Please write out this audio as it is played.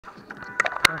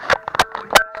Let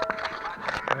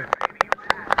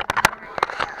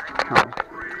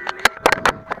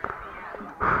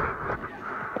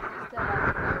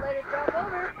it drop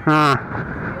over.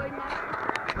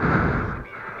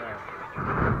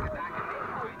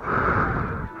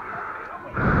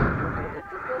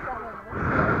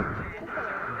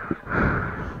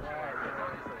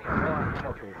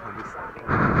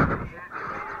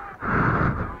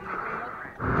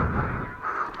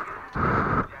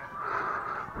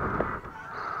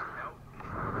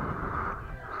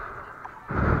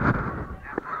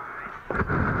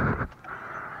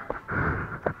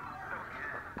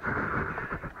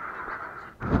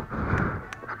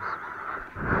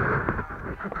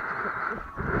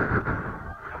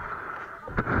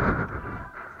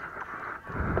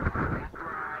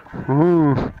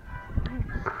 Ooh.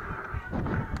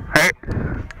 Hey.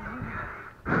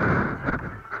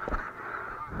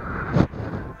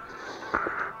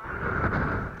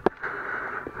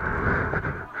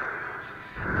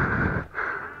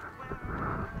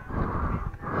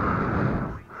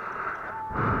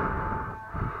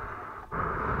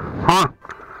 Huh?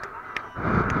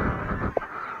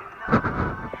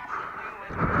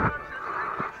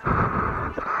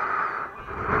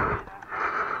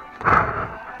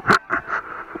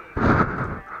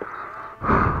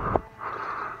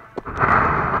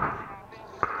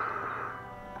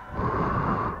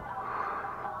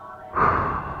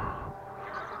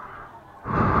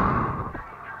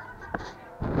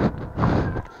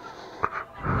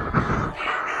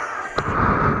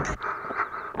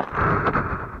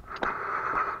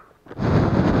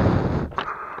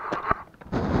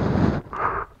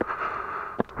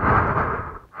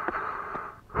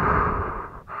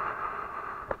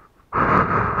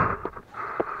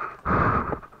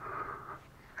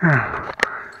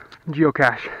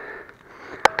 Geocache.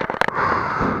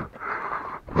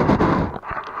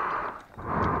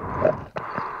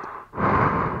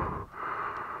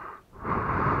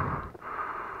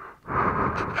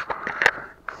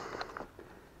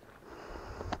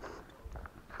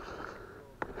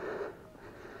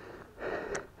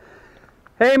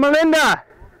 Hey, Melinda!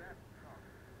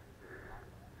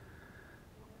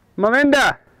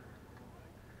 Melinda!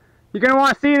 You're gonna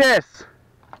want to see this!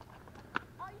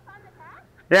 Oh, you found the cat?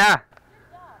 Yeah.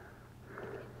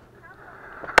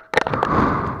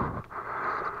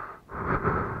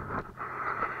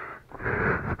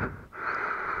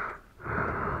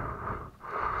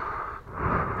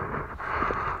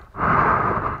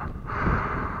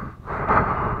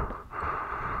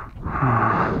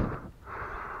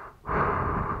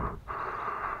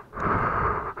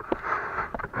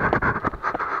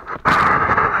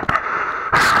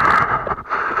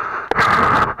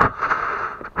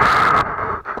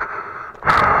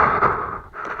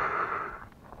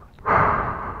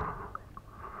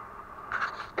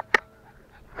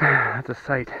 That's a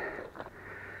sight.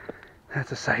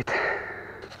 That's a sight.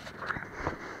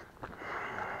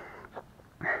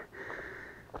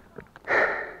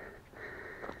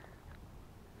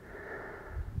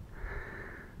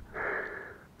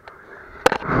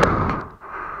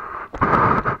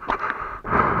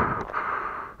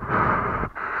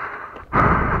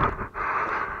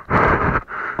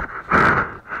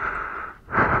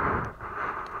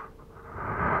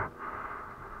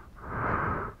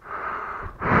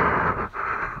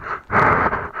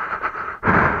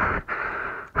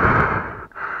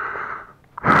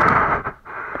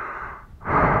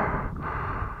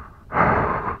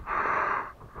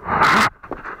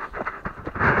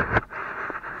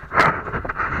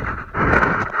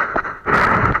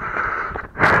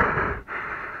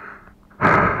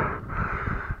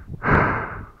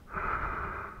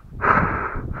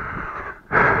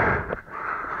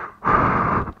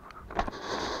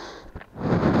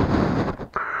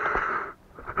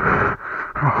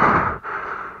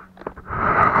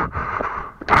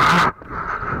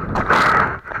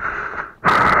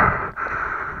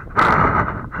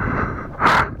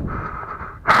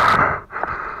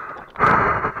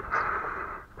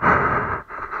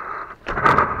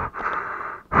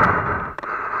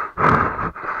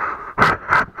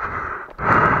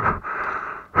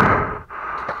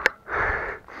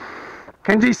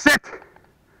 Kenji, sit!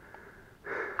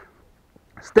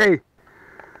 Stay!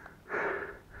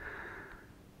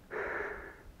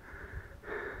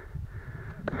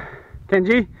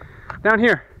 Kenji, down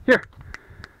here, here.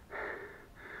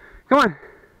 Come on.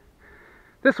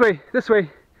 This way, this way,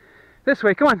 this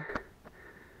way, come on.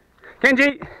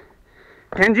 Kenji!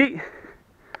 Kenji!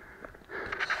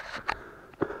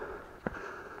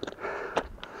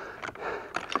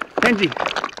 Kenji!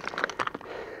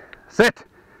 Sit!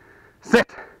 Sit!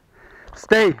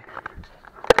 Stay!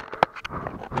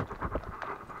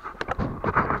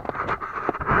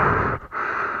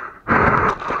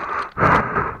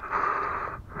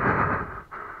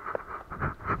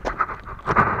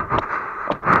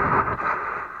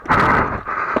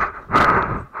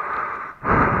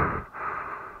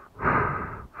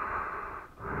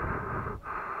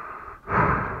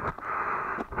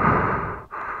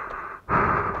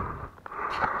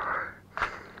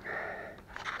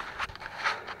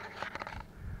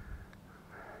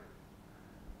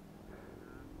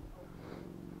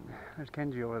 There's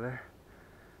Kenji over there.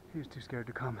 He was too scared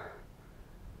to come.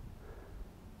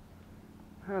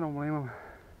 I don't blame him.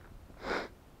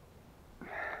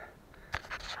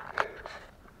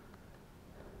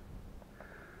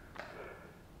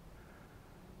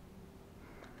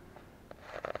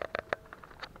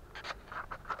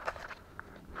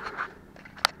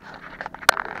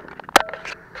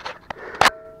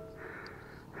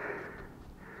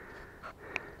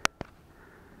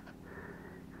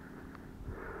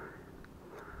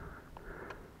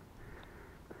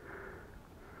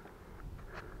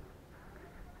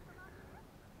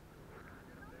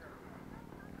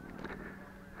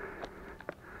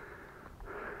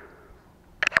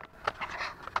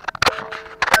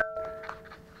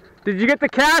 Did you get the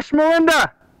cash,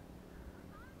 Melinda?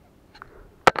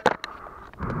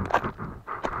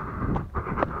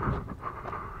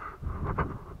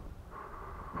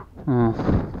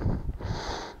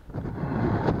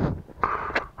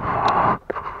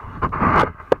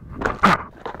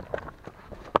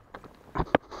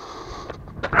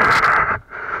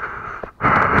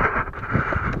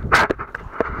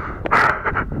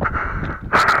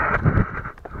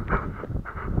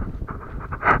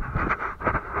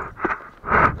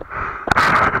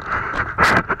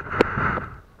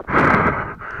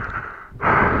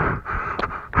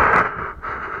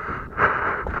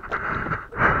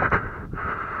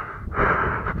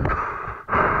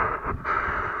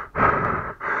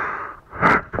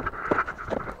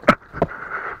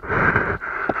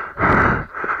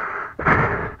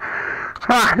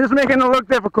 This is making it look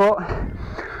difficult.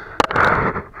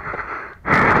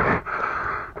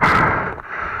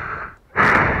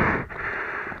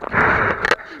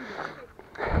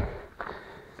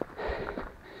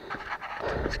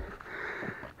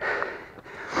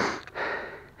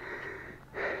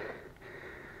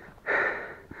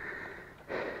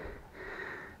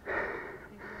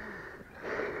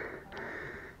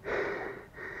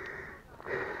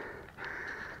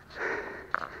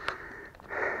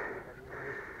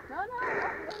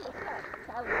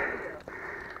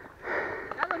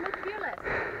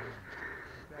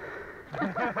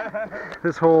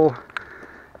 This whole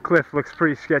cliff looks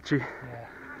pretty sketchy. Yeah.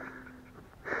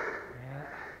 Yeah.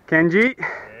 Kenji?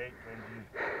 Hey, Kenji.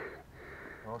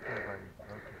 Okay, buddy.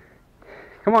 Okay.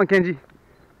 Come on, Kenji.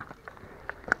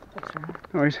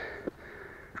 No worries.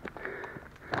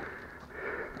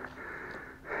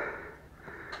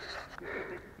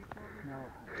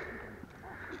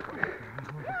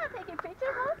 Yeah, taking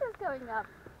pictures. How is this going up?